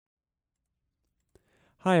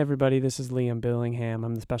Hi, everybody. This is Liam Billingham.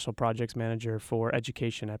 I'm the Special Projects Manager for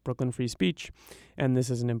Education at Brooklyn Free Speech, and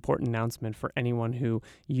this is an important announcement for anyone who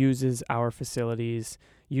uses our facilities,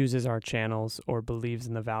 uses our channels, or believes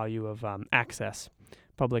in the value of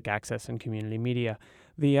public access and community media.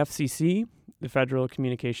 The FCC, the Federal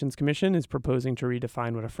Communications Commission, is proposing to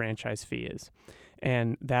redefine what a franchise fee is.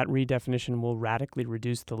 And that redefinition will radically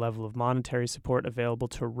reduce the level of monetary support available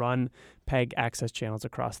to run PEG access channels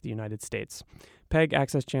across the United States. PEG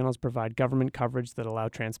access channels provide government coverage that allow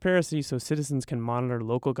transparency so citizens can monitor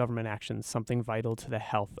local government actions, something vital to the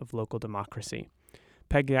health of local democracy.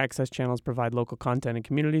 PEG access channels provide local content in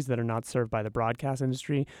communities that are not served by the broadcast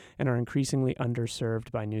industry and are increasingly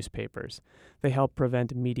underserved by newspapers. They help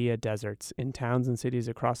prevent media deserts in towns and cities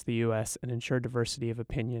across the U.S. and ensure diversity of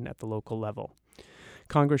opinion at the local level.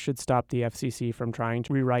 Congress should stop the FCC from trying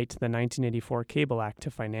to rewrite the 1984 Cable Act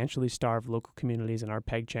to financially starve local communities and our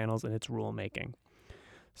PEG channels in its rulemaking.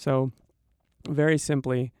 So, very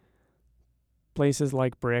simply, places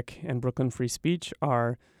like BRIC and Brooklyn Free Speech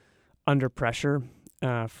are under pressure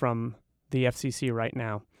from the FCC right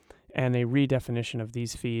now, and a redefinition of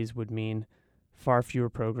these fees would mean far fewer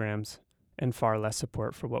programs and far less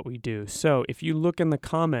support for what we do. So, if you look in the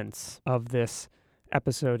comments of this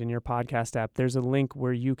episode in your podcast app, there's a link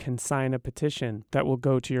where you can sign a petition that will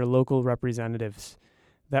go to your local representatives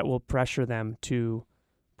that will pressure them to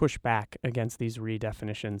push back against these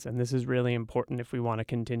redefinitions. And this is really important if we want to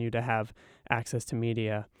continue to have access to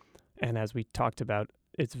media. And as we talked about,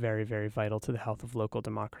 it's very, very vital to the health of local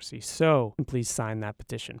democracy. So please sign that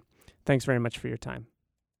petition. Thanks very much for your time.